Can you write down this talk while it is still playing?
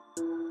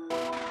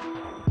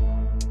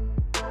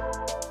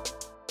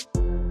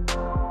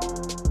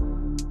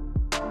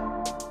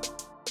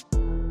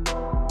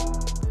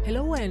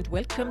Hello and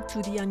welcome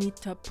to the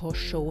Anita Posch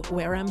Show,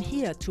 where I'm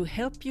here to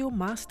help you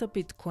master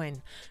Bitcoin,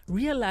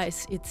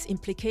 realize its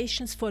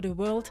implications for the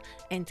world,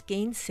 and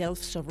gain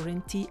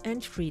self-sovereignty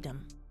and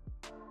freedom.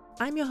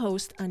 I'm your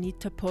host,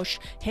 Anita Posch,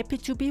 happy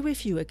to be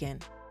with you again.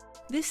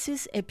 This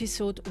is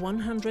episode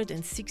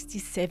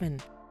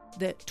 167,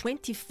 the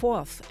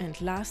 24th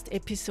and last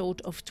episode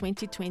of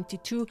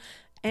 2022,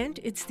 and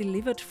it's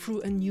delivered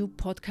through a new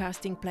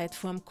podcasting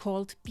platform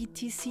called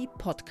BTC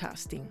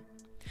Podcasting.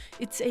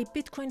 It's a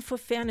Bitcoin for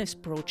Fairness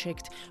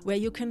project where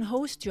you can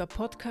host your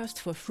podcast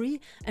for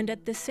free and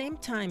at the same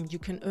time you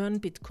can earn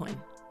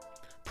Bitcoin.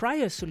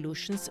 Prior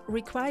solutions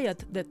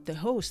required that the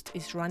host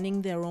is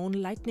running their own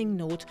Lightning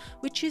node,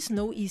 which is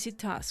no easy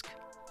task.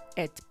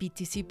 At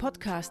BTC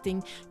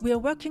Podcasting, we are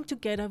working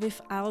together with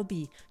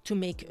Albi to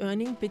make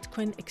earning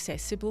Bitcoin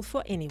accessible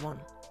for anyone.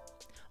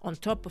 On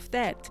top of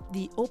that,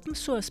 the open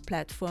source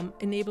platform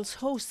enables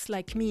hosts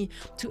like me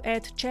to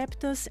add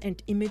chapters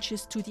and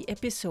images to the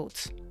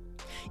episodes.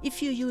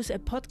 If you use a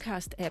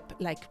podcast app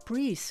like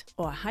Breeze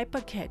or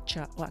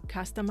Hypercatcher or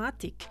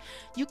Castamatic,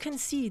 you can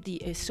see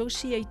the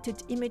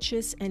associated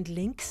images and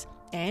links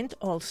and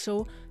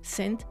also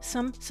send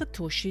some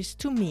satoshis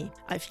to me.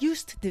 I've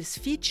used this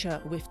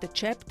feature with the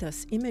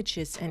chapters,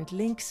 images and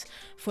links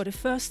for the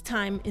first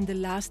time in the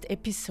last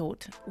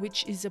episode,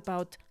 which is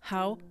about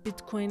how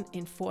Bitcoin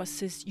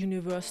enforces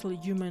universal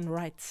human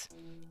rights.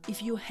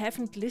 If you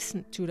haven't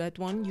listened to that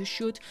one, you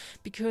should,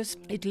 because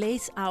it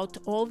lays out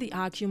all the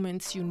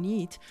arguments you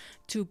need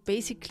to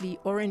basically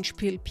orange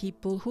pill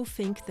people who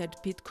think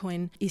that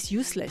Bitcoin is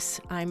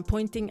useless. I'm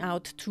pointing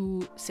out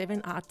to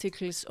 7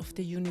 articles of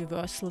the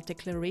Universal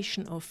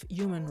Declaration of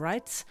Human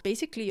Rights.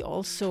 Basically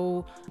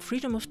also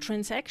freedom of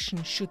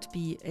transaction should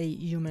be a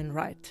human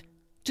right.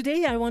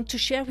 Today I want to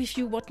share with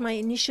you what my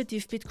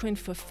initiative Bitcoin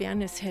for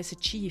Fairness has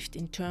achieved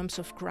in terms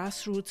of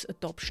grassroots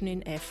adoption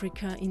in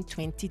Africa in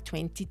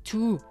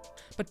 2022.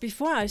 But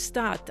before I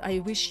start, I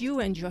wish you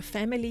and your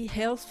family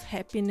health,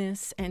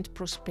 happiness and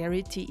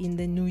prosperity in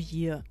the new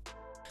year.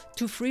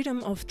 To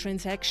freedom of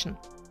transaction.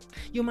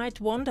 You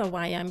might wonder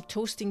why I'm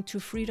toasting to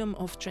freedom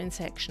of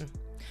transaction.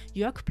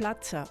 Jörg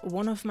Platzer,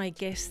 one of my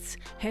guests,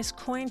 has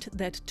coined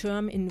that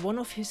term in one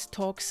of his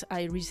talks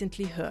I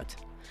recently heard.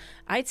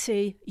 I'd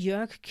say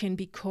Jörg can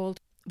be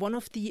called one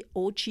of the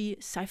OG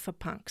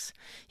cypherpunks.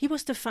 He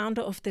was the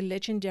founder of the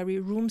legendary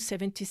Room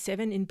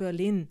 77 in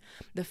Berlin,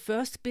 the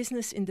first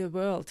business in the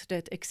world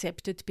that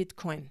accepted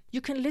Bitcoin.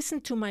 You can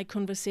listen to my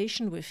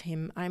conversation with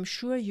him. I'm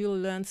sure you'll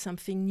learn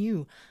something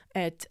new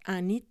at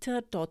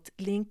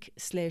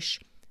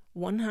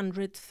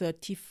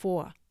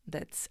anita.link/134.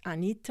 That's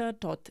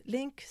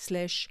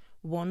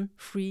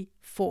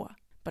anita.link/134.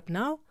 But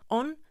now,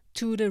 on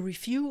to the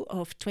review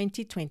of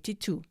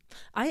 2022.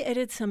 I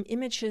added some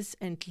images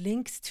and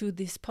links to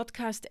this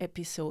podcast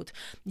episode.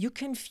 You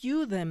can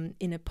view them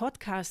in a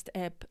podcast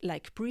app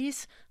like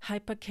Breeze,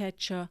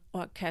 Hypercatcher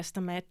or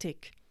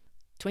Castamatic.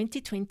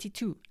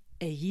 2022,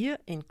 a year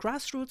in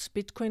grassroots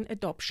Bitcoin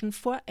adoption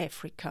for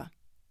Africa.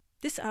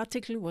 This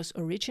article was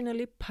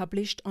originally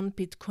published on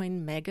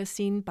Bitcoin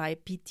magazine by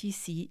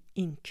BTC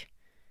Inc.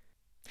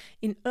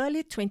 In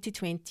early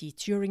 2020,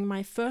 during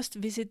my first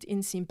visit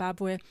in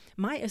Zimbabwe,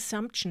 my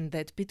assumption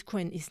that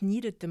Bitcoin is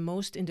needed the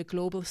most in the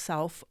global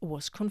south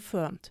was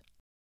confirmed.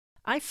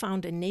 I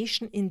found a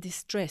nation in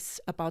distress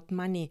about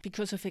money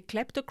because of a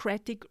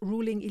kleptocratic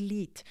ruling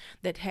elite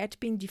that had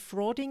been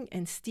defrauding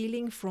and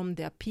stealing from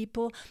their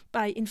people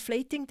by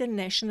inflating the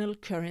national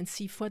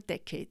currency for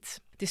decades.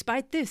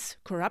 Despite this,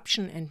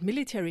 corruption and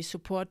military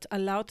support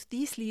allowed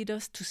these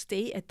leaders to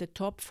stay at the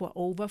top for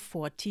over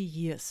 40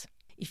 years.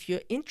 If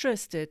you're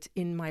interested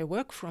in my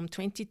work from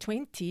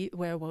 2020,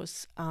 where I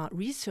was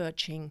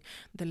researching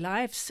the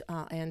lives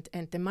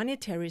and the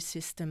monetary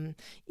system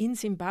in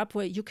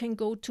Zimbabwe, you can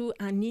go to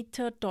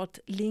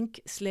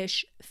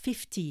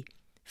anita.link/50,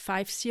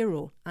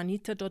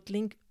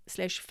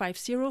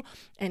 anita.link/50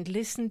 and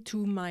listen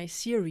to my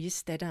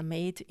series that I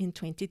made in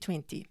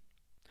 2020.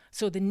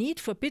 So the need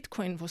for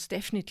Bitcoin was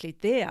definitely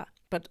there.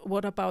 But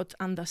what about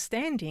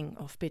understanding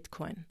of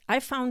Bitcoin? I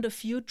found a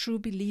few true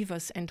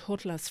believers and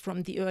hodlers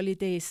from the early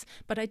days,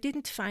 but I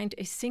didn't find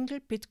a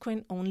single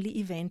Bitcoin-only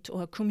event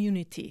or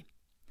community.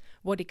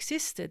 What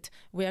existed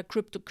were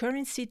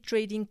cryptocurrency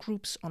trading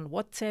groups on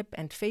WhatsApp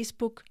and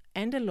Facebook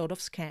and a lot of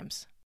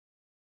scams.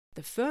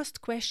 The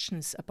first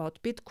questions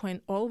about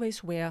Bitcoin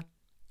always were,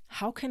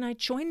 how can I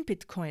join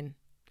Bitcoin?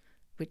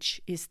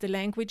 Which is the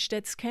language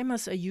that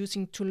scammers are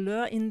using to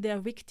lure in their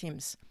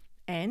victims.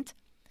 And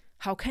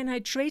how can I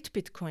trade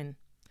Bitcoin?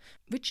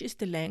 Which is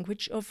the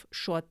language of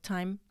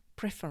short-time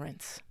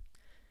preference.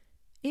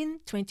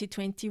 In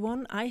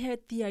 2021, I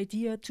had the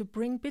idea to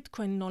bring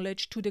Bitcoin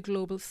knowledge to the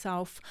global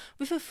south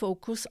with a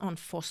focus on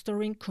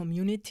fostering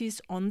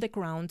communities on the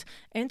ground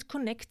and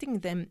connecting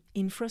them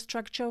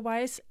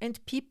infrastructure-wise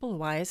and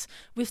people-wise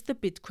with the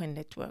Bitcoin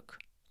network.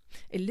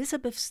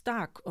 Elizabeth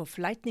Stark of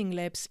Lightning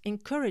Labs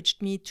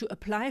encouraged me to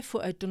apply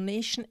for a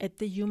donation at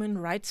the Human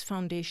Rights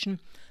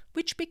Foundation,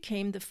 which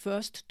became the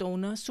first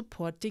donor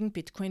supporting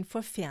Bitcoin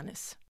for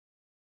Fairness.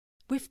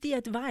 With the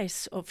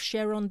advice of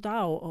Sharon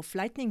Dow of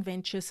Lightning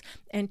Ventures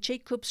and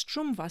Jacob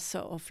Strumwasser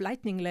of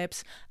Lightning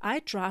Labs, I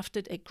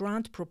drafted a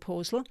grant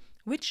proposal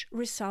which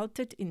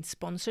resulted in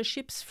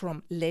sponsorships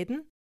from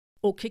Ledden,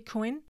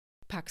 OKCoin,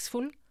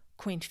 Paxful,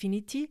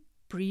 Coinfinity,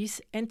 Breeze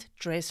and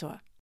Trezor.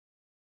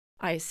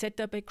 I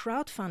set up a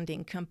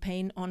crowdfunding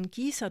campaign on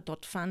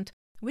Giza.fund,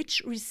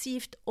 which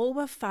received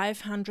over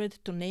 500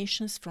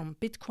 donations from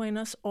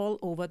Bitcoiners all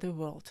over the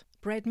world.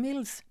 Brad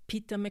Mills,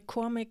 Peter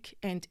McCormick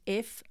and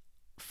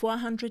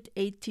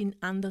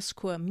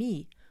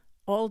F418_me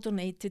all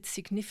donated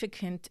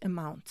significant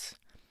amounts.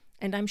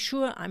 And I'm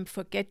sure I'm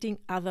forgetting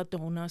other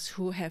donors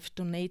who have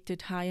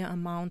donated higher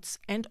amounts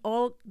and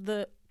all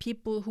the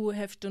people who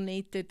have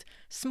donated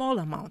small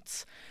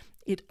amounts.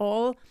 It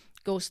all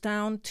goes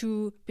down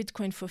to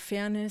Bitcoin for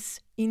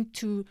Fairness,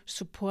 into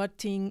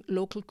supporting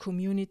local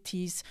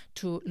communities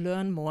to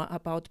learn more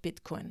about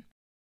Bitcoin.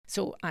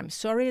 So I'm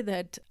sorry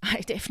that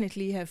I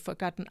definitely have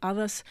forgotten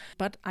others,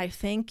 but I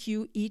thank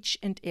you each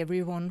and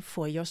everyone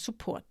for your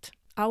support.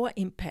 Our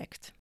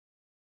impact.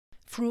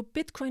 Through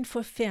Bitcoin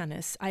for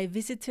Fairness, I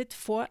visited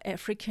 4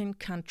 African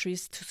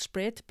countries to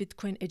spread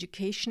Bitcoin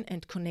education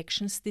and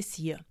connections this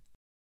year.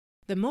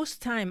 The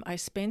most time I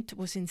spent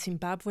was in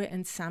Zimbabwe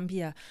and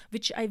Zambia,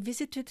 which I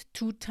visited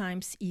 2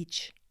 times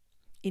each.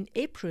 In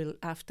April,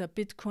 after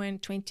Bitcoin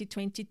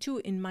 2022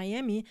 in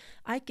Miami,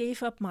 I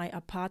gave up my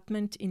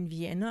apartment in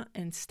Vienna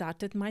and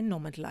started my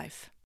nomad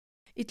life.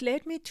 It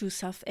led me to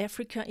South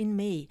Africa in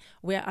May,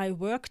 where I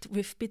worked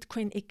with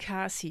Bitcoin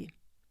Ekasi.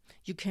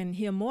 You can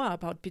hear more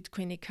about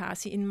Bitcoin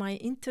Ekasi in my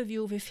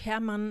interview with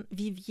Herman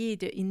Vivier,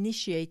 the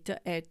initiator,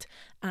 at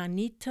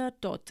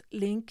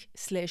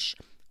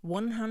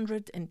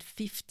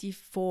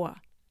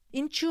anita.link/154.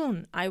 In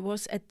June, I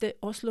was at the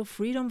Oslo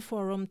Freedom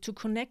Forum to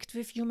connect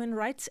with human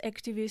rights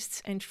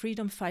activists and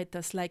freedom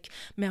fighters like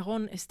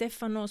Meron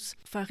Estefanos,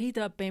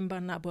 Farida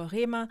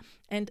Bemba-Naborema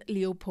and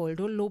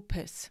Leopoldo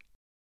Lopez.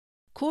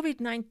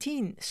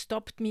 COVID-19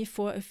 stopped me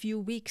for a few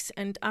weeks,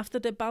 and after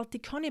the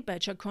Baltic Honey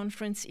Badger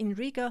conference in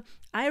Riga,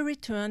 I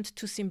returned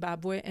to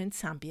Zimbabwe and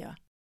Zambia.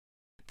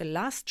 The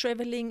last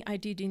traveling I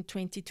did in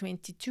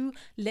 2022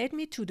 led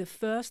me to the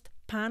first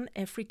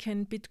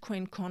Pan-African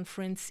Bitcoin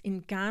conference in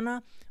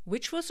Ghana,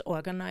 which was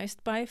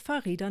organized by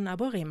Farida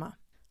Naborema.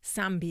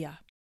 Zambia.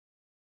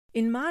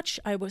 In March,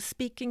 I was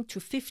speaking to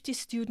 50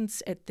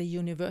 students at the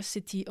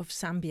University of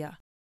Zambia.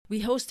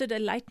 We hosted a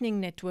Lightning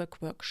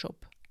Network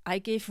workshop. I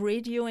gave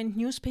radio and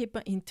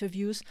newspaper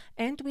interviews,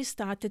 and we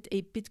started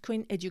a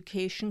Bitcoin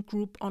education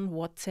group on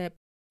WhatsApp,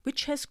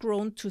 which has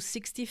grown to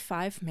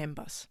 65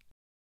 members.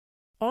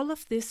 All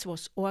of this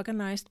was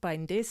organized by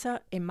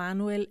Ndesa,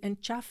 Emmanuel,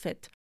 and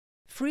Jafet,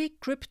 3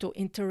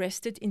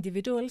 crypto-interested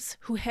individuals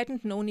who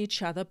hadn't known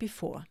each other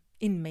before.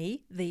 In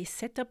May, they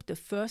set up the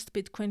first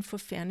Bitcoin for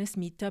Fairness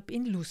meetup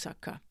in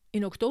Lusaka.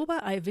 In October,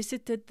 I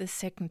visited the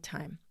second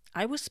time.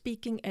 I was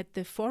speaking at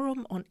the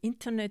Forum on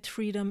Internet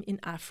Freedom in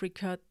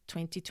Africa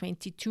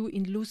 2022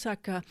 in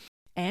Lusaka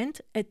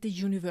and at the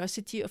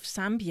University of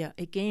Zambia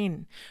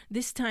again,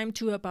 this time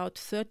to about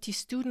 30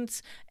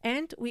 students,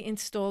 and we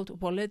installed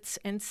wallets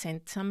and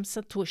sent some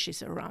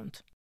satoshis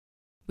around.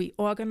 We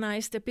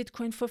organized a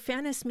Bitcoin for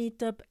Fairness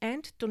meetup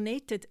and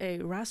donated a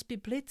Raspberry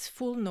Blitz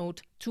full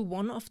node to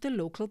one of the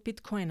local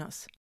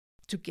Bitcoiners.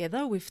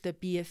 Together with the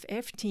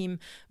BFF team,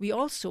 we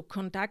also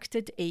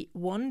conducted a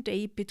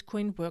one-day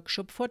Bitcoin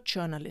workshop for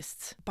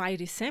journalists. By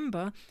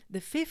December,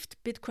 the 5th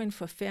Bitcoin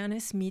for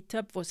Fairness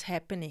meetup was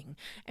happening,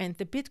 and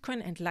the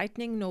Bitcoin and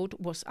Lightning node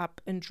was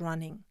up and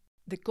running.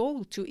 The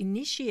goal to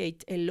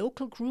initiate a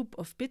local group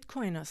of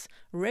Bitcoiners,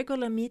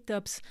 regular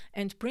meetups,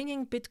 and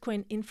bringing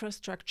Bitcoin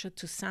infrastructure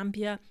to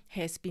Zambia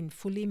has been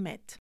fully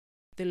met.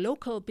 The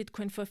local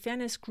Bitcoin for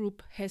Fairness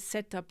group has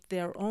set up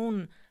their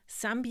own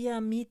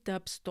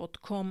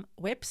zambiameetups.com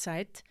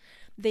website.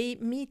 They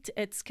meet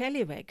at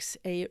Scallywags,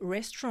 a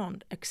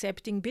restaurant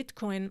accepting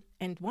Bitcoin,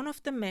 and one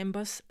of the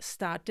members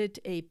started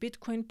a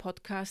Bitcoin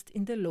podcast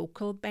in the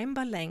local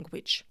Bamba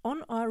language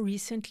on our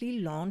recently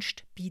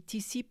launched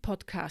BTC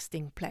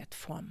podcasting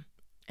platform.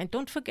 And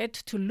don't forget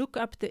to look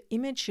up the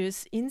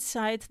images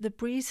inside the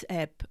Breeze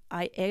app.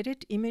 I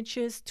added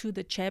images to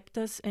the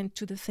chapters and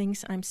to the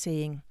things I'm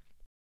saying.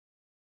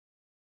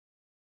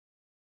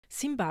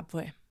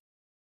 Zimbabwe.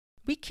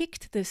 We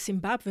kicked the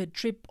Zimbabwe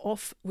trip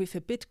off with a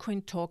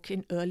Bitcoin talk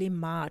in early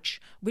March,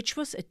 which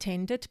was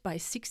attended by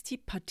 60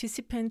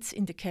 participants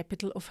in the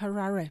capital of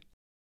Harare.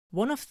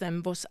 One of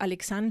them was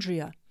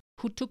Alexandria,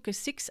 who took a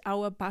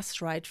 6-hour bus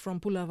ride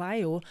from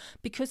Bulawayo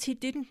because he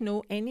didn't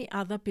know any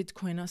other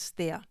Bitcoiners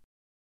there.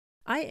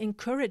 I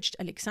encouraged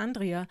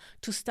Alexandria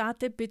to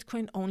start a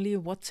Bitcoin-only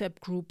WhatsApp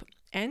group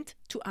and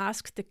to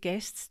ask the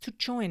guests to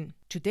join.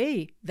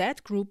 Today,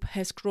 that group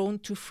has grown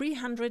to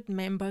 300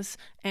 members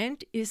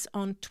and is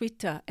on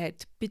Twitter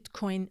at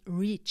Bitcoin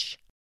Reach.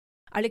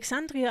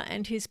 Alexandria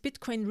and his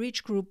Bitcoin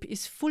Reach group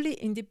is fully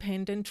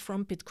independent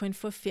from Bitcoin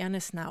for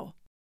Fairness now.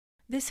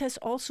 This has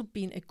also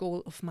been a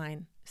goal of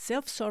mine: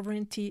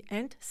 self-sovereignty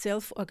and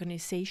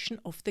self-organization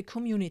of the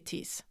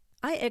communities.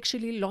 I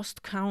actually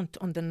lost count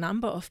on the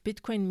number of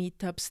Bitcoin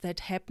meetups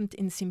that happened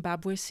in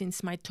Zimbabwe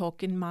since my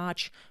talk in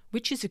March,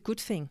 which is a good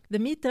thing. The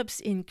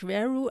meetups in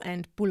Gweru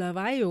and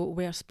Bulawayo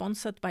were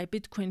sponsored by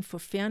Bitcoin for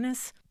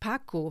Fairness.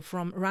 Paco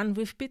from Run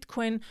with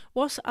Bitcoin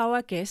was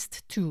our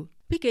guest too.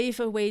 We gave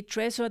away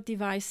Trezor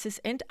devices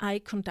and I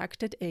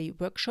conducted a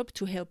workshop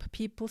to help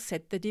people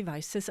set the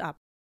devices up.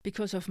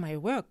 Because of my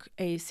work,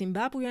 a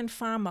Zimbabwean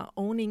farmer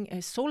owning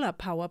a solar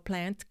power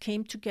plant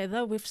came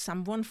together with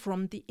someone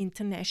from the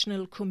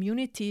international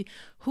community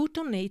who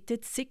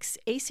donated 6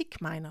 ASIC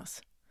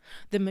miners.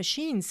 The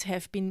machines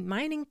have been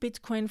mining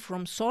Bitcoin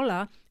from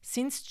solar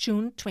since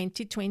June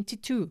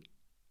 2022.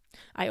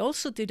 I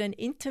also did an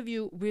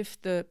interview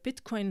with the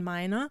Bitcoin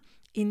miner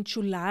in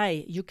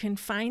July. You can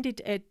find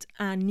it at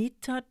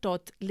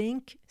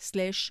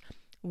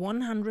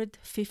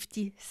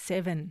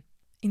anita.link/157.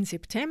 In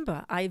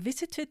September, I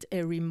visited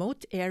a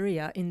remote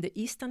area in the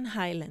Eastern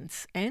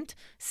Highlands and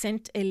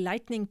sent a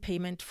lightning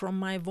payment from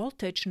my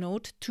Voltage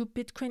node to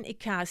Bitcoin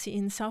Ekasi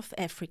in South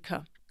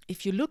Africa.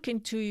 If you look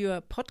into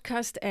your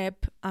podcast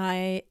app,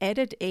 I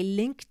added a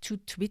link to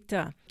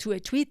Twitter, to a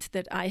tweet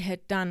that I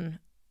had done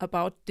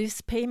about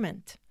this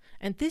payment.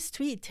 And this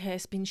tweet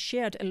has been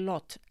shared a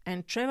lot,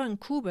 and Trevor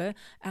Nkube,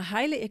 a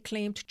highly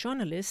acclaimed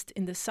journalist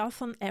in the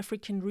Southern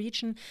African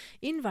region,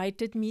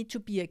 invited me to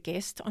be a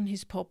guest on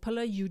his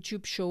popular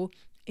YouTube show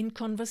In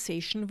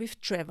Conversation with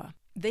Trevor.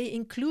 They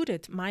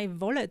included my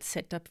wallet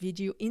setup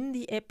video in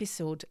the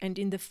episode, and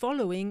in the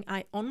following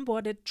I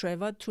onboarded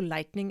Trevor to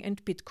Lightning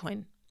and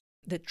Bitcoin.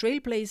 The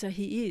trailblazer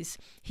he is,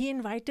 he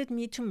invited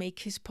me to make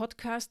his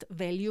podcast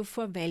Value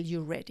for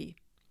Value ready.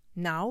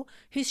 Now,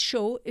 his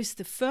show is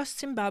the first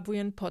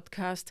Zimbabwean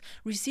podcast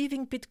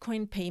receiving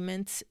Bitcoin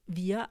payments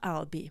via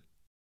Albi.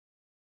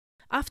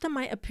 After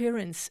my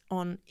appearance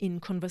on In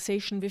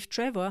Conversation with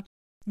Trevor,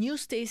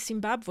 Newsday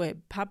Zimbabwe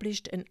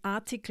published an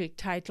article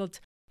titled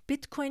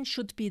Bitcoin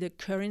Should Be the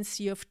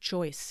Currency of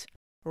Choice,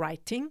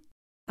 writing,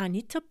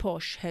 Anita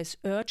Posch has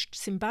urged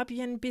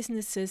Zimbabwean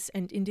businesses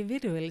and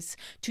individuals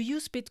to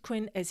use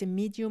Bitcoin as a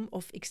medium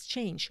of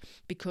exchange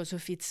because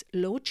of its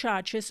low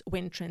charges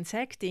when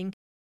transacting,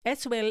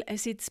 as well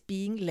as its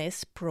being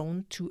less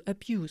prone to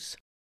abuse.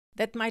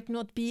 That might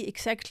not be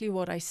exactly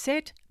what I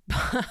said,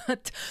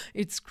 but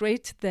it's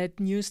great that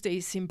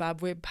Newsday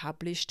Zimbabwe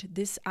published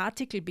this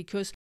article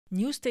because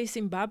Newsday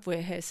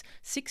Zimbabwe has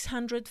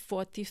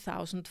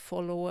 640,000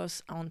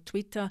 followers on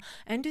Twitter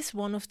and is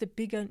one of the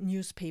bigger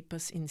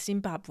newspapers in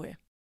Zimbabwe.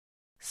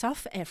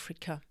 South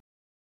Africa.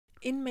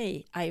 In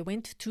May, I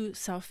went to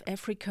South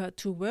Africa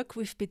to work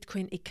with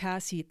Bitcoin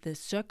Ekasi, the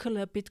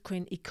circular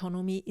Bitcoin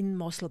economy in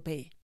Mossel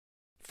Bay.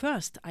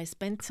 First, I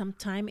spent some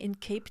time in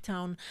Cape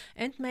Town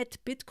and met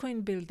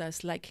Bitcoin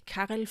builders like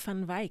Karel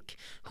van Wyk,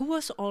 who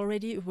was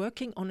already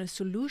working on a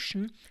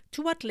solution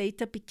to what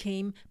later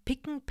became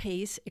Pick n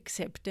Pay's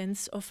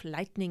acceptance of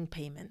Lightning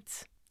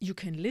payments. You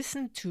can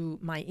listen to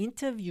my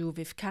interview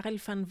with Karel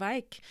van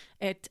Wyk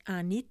at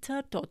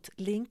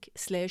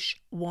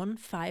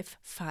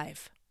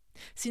anita.link/155.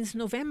 Since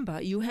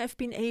November, you have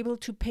been able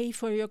to pay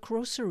for your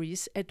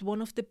groceries at one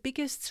of the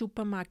biggest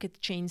supermarket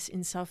chains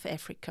in South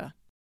Africa.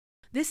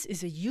 This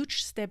is a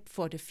huge step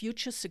for the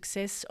future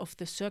success of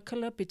the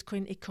circular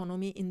Bitcoin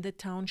economy in the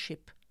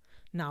township.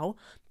 Now,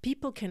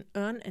 people can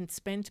earn and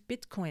spend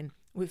Bitcoin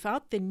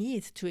without the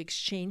need to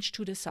exchange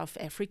to the South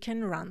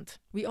African rand.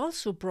 We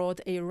also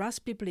brought a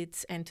Raspberry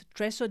Blitz and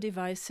Trezor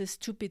devices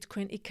to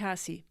Bitcoin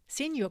Ekasi.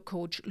 Senior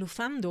coach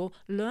Lufando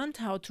learned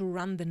how to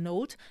run the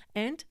node,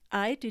 and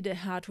I did a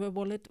hardware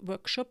wallet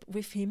workshop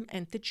with him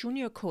and the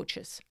junior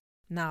coaches.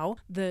 Now,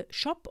 the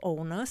shop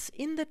owners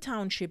in the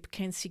township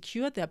can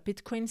secure their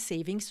Bitcoin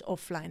savings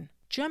offline.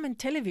 German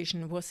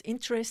television was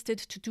interested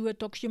to do a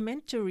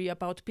documentary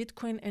about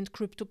Bitcoin and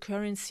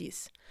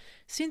cryptocurrencies.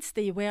 Since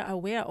they were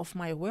aware of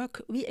my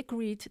work, we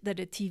agreed that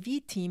a TV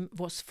team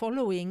was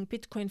following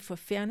Bitcoin for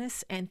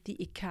Fairness and the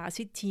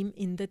Ekasi team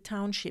in the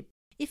township.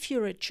 If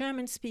you're a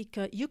German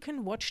speaker, you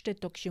can watch the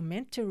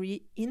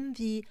documentary in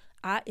the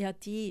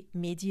ARD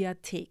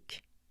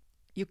Mediathek.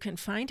 You can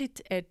find it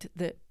at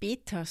the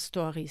Beta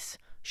Stories,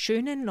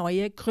 Schöne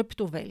neue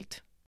Kryptowelt.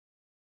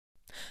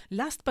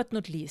 Last but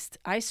not least,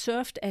 I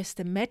served as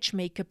the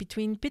matchmaker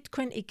between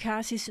Bitcoin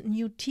Ekasi's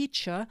new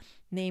teacher,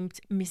 named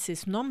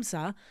Mrs.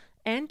 Nomsa,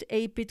 and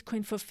a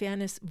Bitcoin for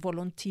Fairness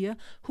volunteer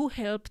who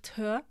helped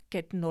her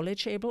get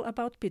knowledgeable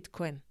about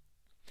Bitcoin.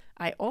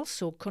 I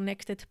also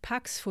connected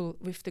Paxful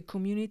with the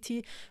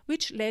community,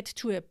 which led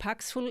to a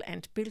Paxful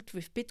and Built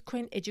with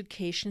Bitcoin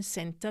education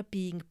center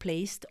being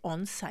placed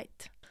on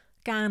site.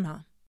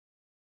 Ghana.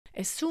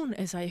 As soon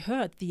as I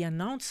heard the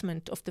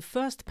announcement of the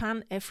first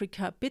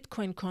Pan-Africa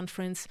Bitcoin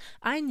conference,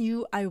 I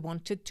knew I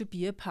wanted to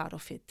be a part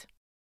of it.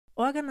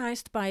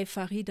 Organized by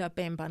Farida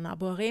Bemba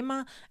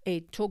Naborema, a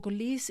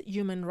Togolese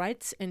human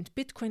rights and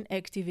Bitcoin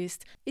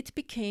activist, it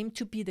became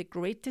to be the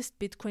greatest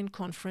Bitcoin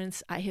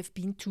conference I have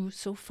been to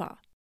so far.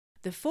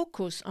 The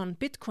focus on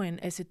Bitcoin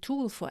as a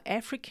tool for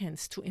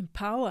Africans to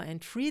empower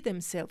and free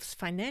themselves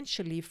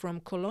financially from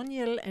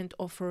colonial and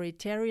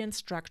authoritarian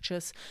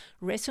structures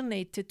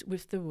resonated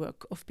with the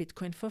work of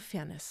Bitcoin for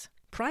Fairness.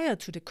 Prior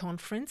to the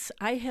conference,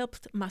 I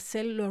helped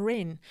Marcel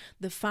Lorraine,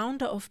 the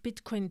founder of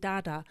Bitcoin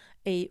Dada,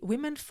 a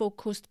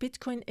women-focused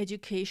Bitcoin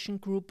education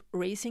group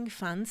raising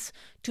funds,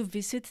 to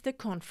visit the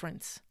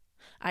conference.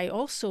 I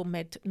also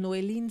met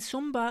Noeline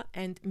Sumba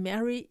and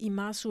Mary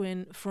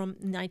Imasuen from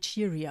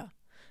Nigeria.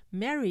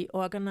 Mary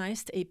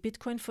organized a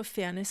Bitcoin for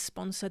Fairness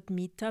sponsored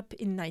meetup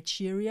in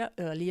Nigeria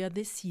earlier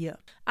this year.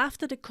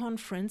 After the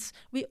conference,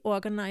 we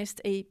organized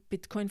a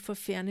Bitcoin for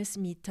Fairness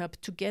meetup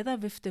together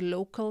with the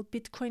local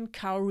Bitcoin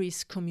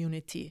Cowries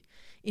community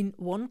in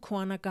One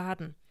Corner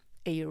Garden,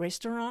 a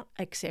restaurant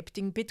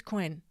accepting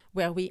Bitcoin,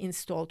 where we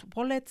installed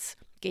wallets,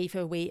 gave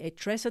away a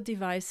Trezor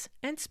device,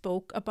 and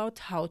spoke about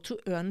how to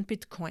earn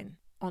Bitcoin.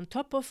 On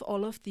top of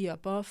all of the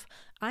above,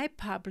 I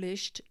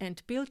published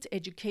and built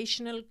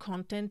educational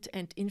content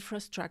and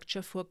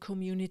infrastructure for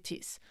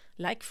communities,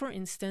 like for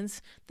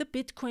instance the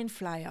Bitcoin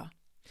Flyer,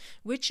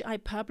 which I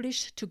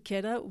published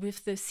together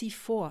with the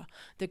C4,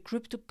 the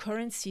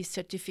Cryptocurrency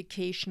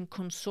Certification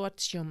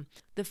Consortium.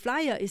 The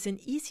flyer is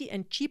an easy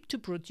and cheap to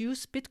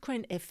produce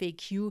Bitcoin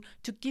FAQ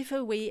to give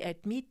away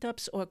at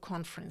meetups or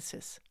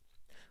conferences.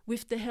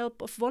 With the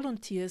help of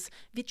volunteers,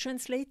 we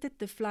translated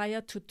the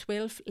flyer to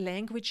 12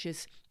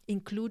 languages,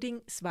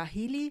 including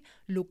Swahili,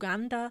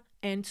 Luganda,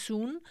 and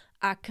soon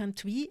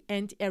Akantwi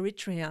and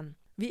Eritrean.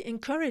 We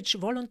encourage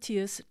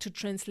volunteers to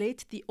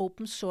translate the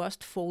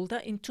open-sourced folder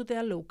into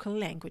their local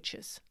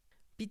languages.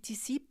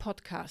 BTC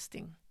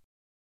Podcasting.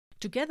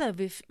 Together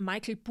with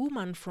Michael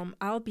Buhmann from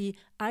Albi,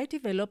 I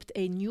developed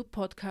a new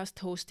podcast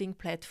hosting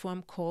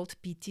platform called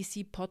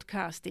BTC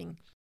Podcasting,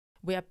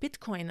 where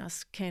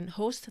Bitcoiners can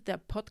host their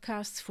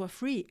podcasts for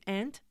free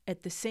and,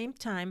 at the same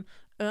time,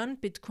 earn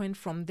Bitcoin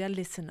from their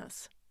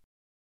listeners.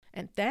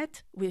 And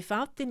that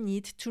without the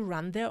need to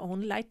run their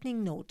own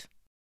Lightning node.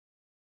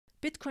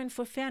 Bitcoin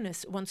for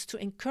Fairness wants to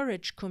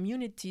encourage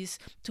communities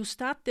to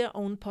start their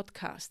own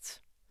podcasts.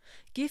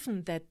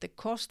 Given that the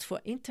cost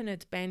for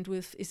internet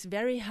bandwidth is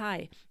very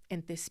high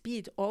and the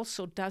speed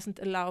also doesn't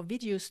allow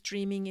video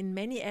streaming in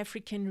many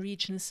African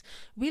regions,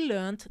 we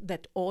learned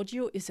that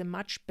audio is a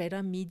much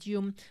better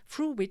medium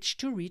through which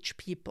to reach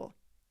people.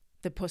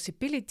 The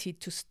possibility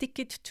to stick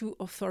it to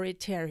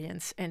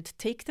authoritarians and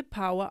take the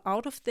power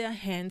out of their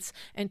hands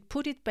and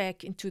put it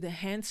back into the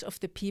hands of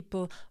the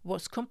people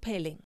was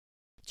compelling.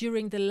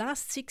 During the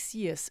last 6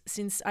 years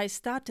since I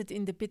started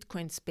in the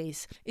Bitcoin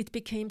space, it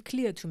became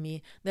clear to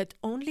me that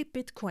only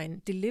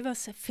Bitcoin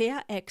delivers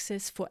fair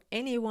access for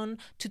anyone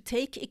to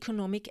take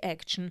economic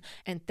action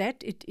and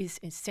that it is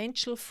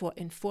essential for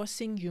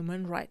enforcing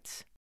human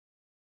rights.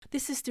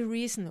 This is the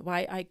reason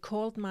why I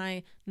called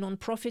my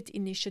non-profit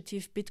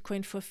initiative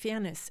Bitcoin for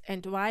Fairness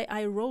and why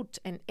I wrote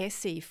an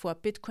essay for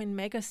Bitcoin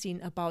magazine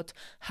about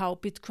how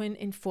Bitcoin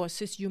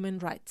enforces human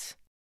rights.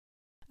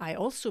 I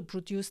also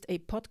produced a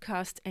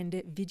podcast and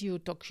a video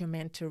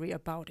documentary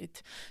about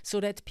it,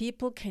 so that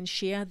people can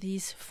share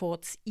these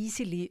thoughts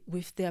easily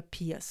with their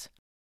peers.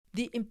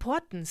 The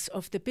importance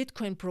of the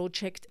Bitcoin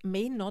project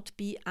may not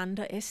be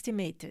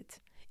underestimated.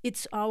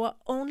 It's our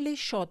only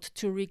shot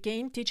to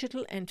regain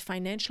digital and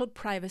financial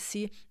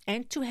privacy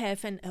and to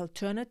have an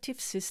alternative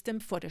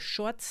system for the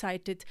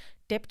short-sighted,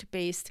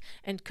 debt-based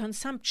and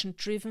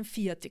consumption-driven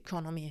fiat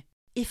economy.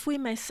 If we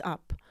mess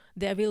up,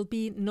 there will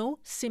be no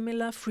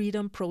similar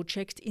freedom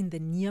project in the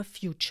near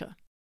future.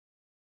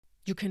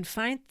 You can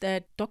find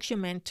that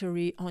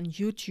documentary on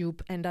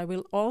YouTube, and I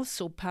will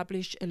also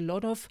publish a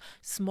lot of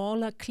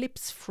smaller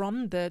clips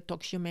from the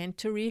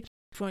documentary.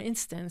 For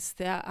instance,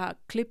 there are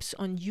clips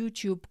on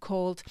YouTube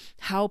called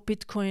How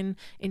Bitcoin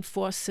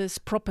Enforces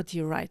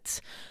Property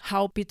Rights,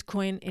 How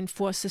Bitcoin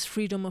Enforces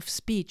Freedom of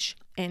Speech,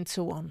 and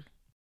so on.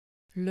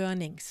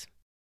 Learnings.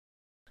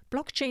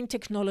 Blockchain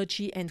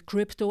technology and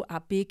crypto are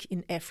big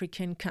in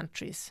African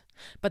countries,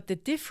 but the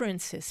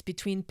differences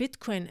between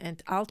Bitcoin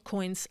and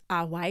altcoins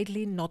are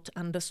widely not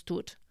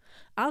understood.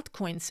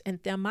 Altcoins and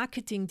their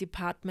marketing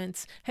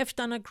departments have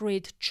done a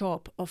great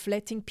job of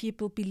letting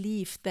people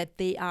believe that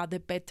they are the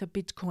better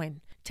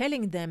Bitcoin,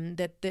 telling them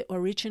that the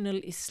original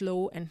is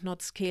slow and not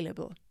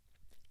scalable.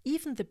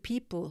 Even the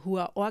people who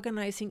are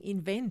organizing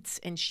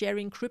events and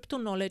sharing crypto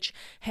knowledge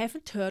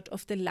haven't heard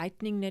of the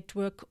Lightning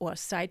Network or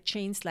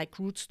sidechains like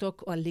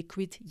Rootstock or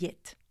Liquid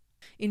yet.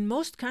 In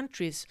most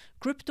countries,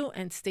 crypto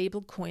and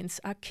stable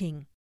coins are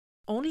king.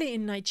 Only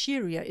in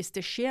Nigeria is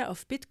the share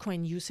of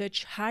Bitcoin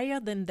usage higher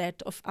than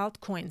that of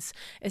altcoins,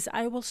 as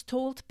I was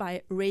told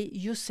by Ray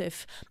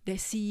Youssef, the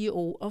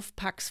CEO of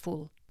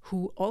Paxful,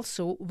 who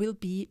also will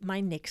be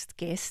my next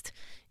guest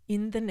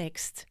in the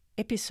next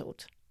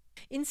episode.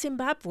 In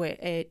Zimbabwe,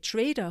 a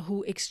trader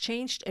who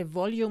exchanged a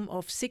volume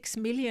of 6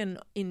 million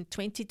in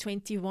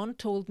 2021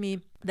 told me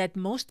that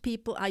most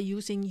people are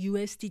using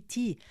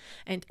USDT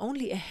and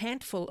only a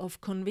handful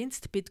of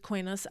convinced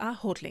Bitcoiners are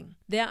hodling.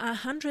 There are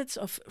hundreds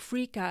of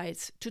free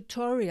guides,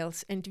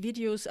 tutorials and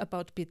videos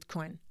about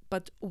Bitcoin,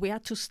 but where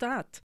to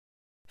start?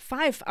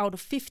 5 out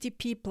of 50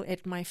 people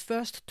at my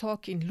first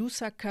talk in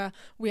Lusaka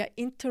were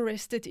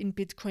interested in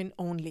Bitcoin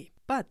only,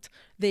 but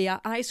they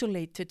are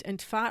isolated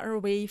and far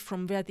away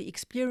from where the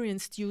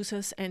experienced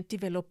users and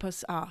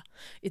developers are.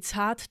 It's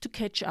hard to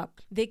catch up.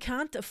 They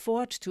can't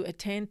afford to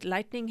attend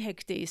Lightning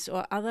Hack Days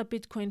or other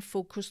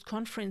Bitcoin-focused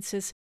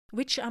conferences,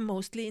 which are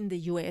mostly in the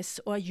US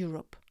or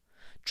Europe.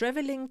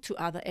 Traveling to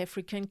other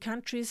African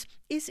countries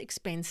is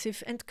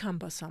expensive and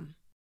cumbersome.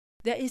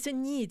 There is a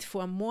need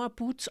for more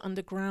boots on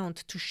the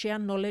ground to share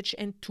knowledge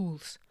and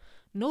tools.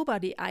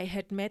 Nobody I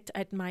had met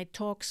at my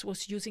talks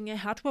was using a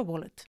hardware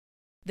wallet.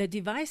 The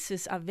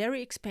devices are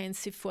very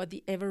expensive for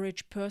the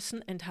average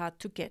person and hard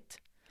to get.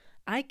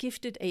 I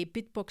gifted a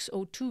Bitbox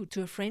 02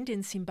 to a friend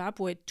in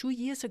Zimbabwe 2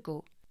 years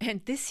ago,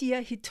 and this year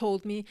he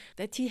told me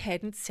that he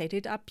hadn't set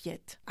it up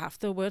yet.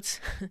 Afterwards,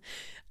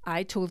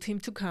 I told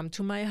him to come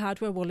to my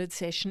hardware wallet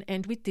session,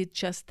 and we did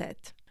just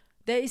that.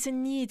 There is a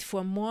need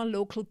for more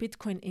local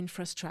Bitcoin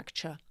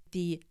infrastructure.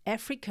 The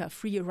Africa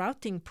Free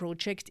Routing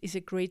project is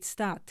a great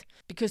start,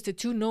 because the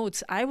 2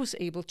 nodes I was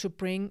able to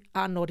bring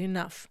are not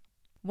enough.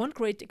 One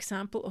great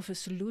example of a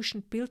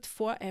solution built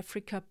for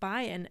Africa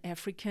by an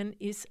African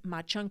is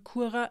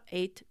Machankura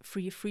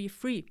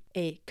 8333,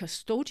 a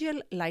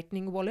custodial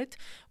Lightning wallet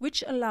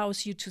which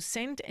allows you to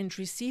send and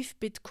receive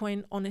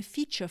Bitcoin on a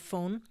feature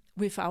phone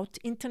without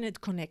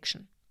internet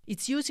connection.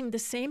 It's using the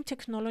same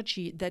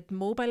technology that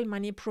mobile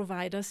money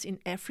providers in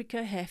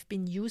Africa have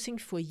been using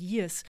for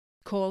years,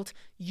 called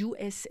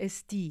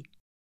USSD.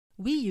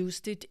 We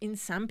used it in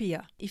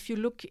Zambia. If you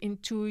look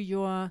into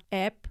your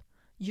app,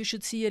 you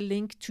should see a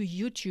link to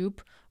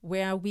YouTube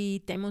where we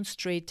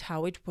demonstrate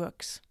how it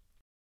works.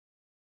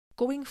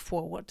 Going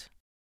forward.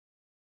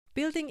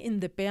 Building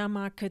in the bear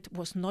market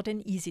was not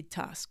an easy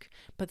task,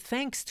 but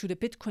thanks to the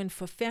Bitcoin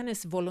for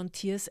Fairness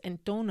volunteers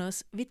and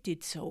donors, we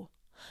did so.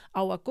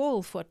 Our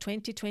goal for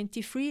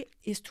 2023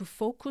 is to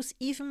focus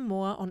even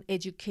more on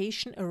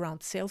education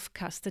around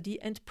self-custody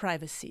and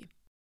privacy.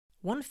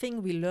 One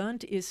thing we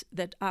learned is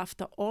that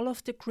after all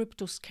of the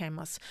crypto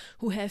scammers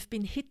who have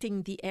been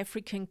hitting the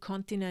African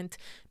continent,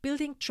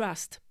 building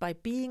trust by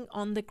being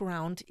on the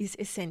ground is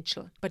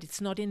essential, but it's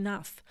not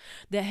enough.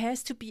 There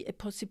has to be a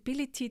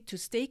possibility to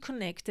stay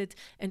connected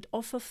and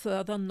offer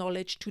further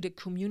knowledge to the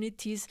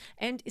communities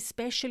and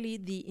especially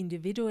the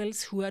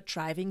individuals who are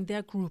driving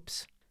their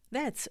groups.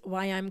 That's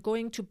why I'm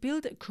going to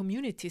build a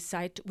community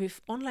site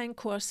with online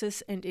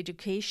courses and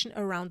education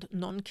around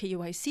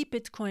non-KYC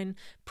Bitcoin,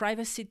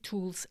 privacy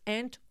tools,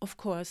 and, of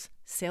course,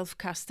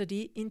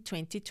 self-custody in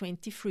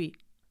 2023.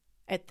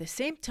 At the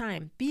same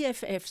time,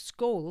 BFF's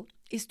goal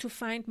is to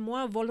find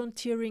more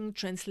volunteering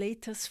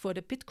translators for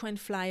the Bitcoin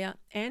Flyer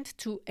and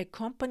to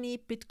accompany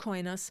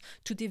Bitcoiners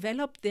to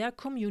develop their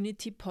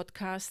community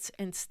podcasts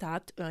and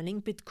start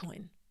earning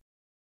Bitcoin.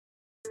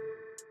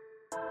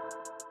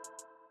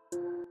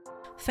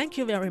 Thank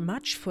you very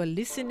much for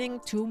listening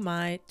to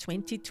my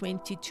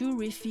 2022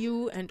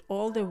 review and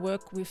all the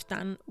work we've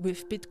done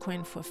with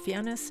Bitcoin for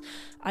Fairness.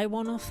 I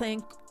want to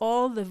thank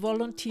all the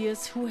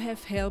volunteers who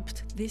have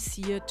helped this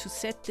year to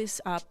set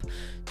this up,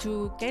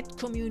 to get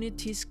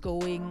communities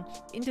going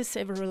in the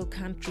several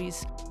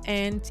countries.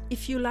 And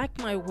if you like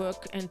my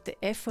work and the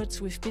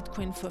efforts with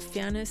Bitcoin for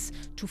Fairness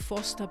to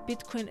foster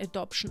Bitcoin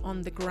adoption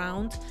on the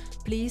ground,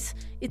 please,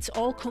 it's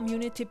all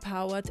community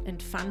powered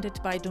and funded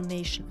by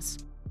donations.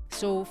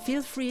 So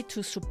feel free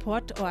to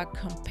support our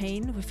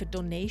campaign with a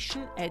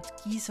donation at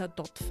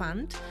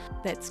giza.fund.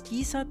 That's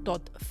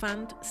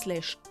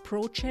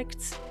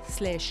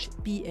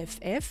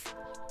giza.fund/projects/BFF.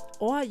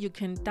 Or you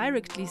can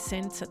directly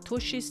send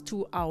Satoshis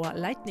to our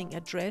Lightning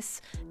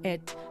address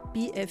at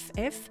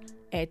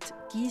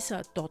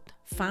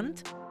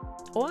bff@giza.fund.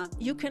 Or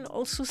you can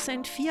also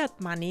send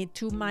fiat money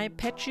to my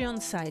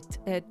Patreon site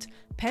at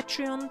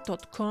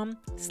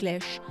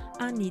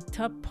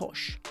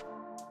patreon.com/AnitaPosch.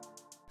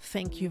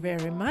 Thank you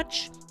very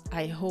much.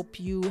 I hope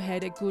you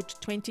had a good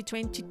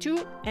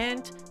 2022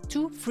 and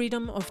to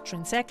freedom of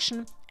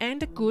transaction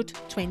and a good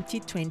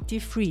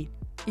 2023.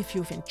 If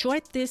you've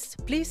enjoyed this,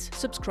 please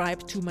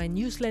subscribe to my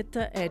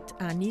newsletter at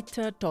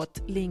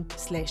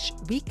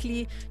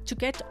anita.link/weekly to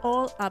get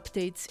all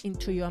updates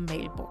into your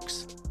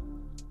mailbox.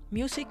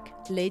 Music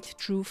Late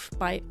Truth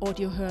by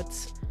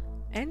Audiohertz.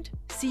 And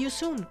see you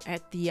soon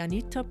at the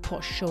Anita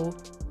Posch Show.